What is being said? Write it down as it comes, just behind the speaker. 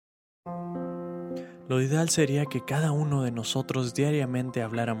Lo ideal sería que cada uno de nosotros diariamente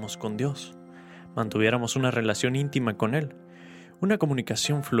habláramos con Dios, mantuviéramos una relación íntima con Él, una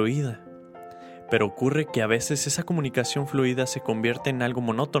comunicación fluida. Pero ocurre que a veces esa comunicación fluida se convierte en algo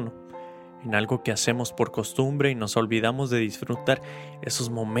monótono, en algo que hacemos por costumbre y nos olvidamos de disfrutar esos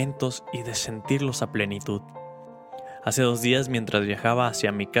momentos y de sentirlos a plenitud. Hace 2 días, mientras viajaba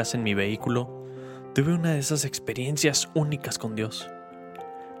hacia mi casa en mi vehículo, tuve una de esas experiencias únicas con Dios.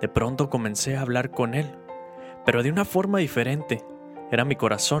 De pronto comencé a hablar con Él, pero de una forma diferente. Era mi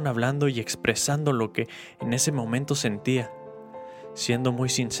corazón hablando y expresando lo que en ese momento sentía, siendo muy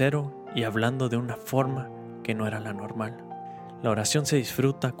sincero y hablando de una forma que no era la normal. La oración se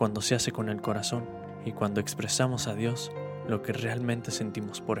disfruta cuando se hace con el corazón y cuando expresamos a Dios lo que realmente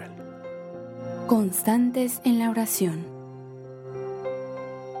sentimos por Él. Constantes en la oración.